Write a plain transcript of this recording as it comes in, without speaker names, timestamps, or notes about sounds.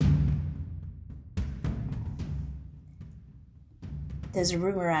There's a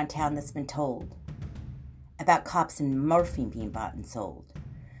rumor around town that's been told about cops and morphine being bought and sold.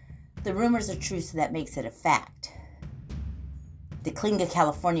 The rumors are true, so that makes it a fact. The Klinga,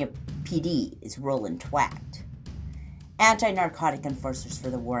 California PD is rolling twacked. Anti-narcotic enforcers for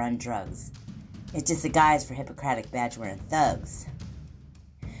the war on drugs. It's just a guise for Hippocratic badge-wearing thugs.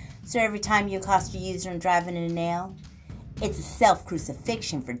 So every time you accost a user and driving in a nail, it's a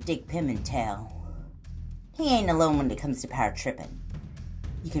self-crucifixion for Dick Pimentel. He ain't alone when it comes to power tripping.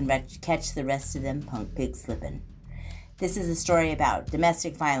 You can catch the rest of them punk pigs slipping. This is a story about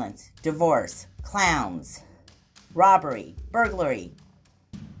domestic violence, divorce, clowns, robbery, burglary,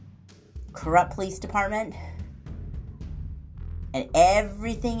 corrupt police department, and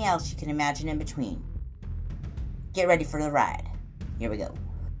everything else you can imagine in between. Get ready for the ride. Here we go.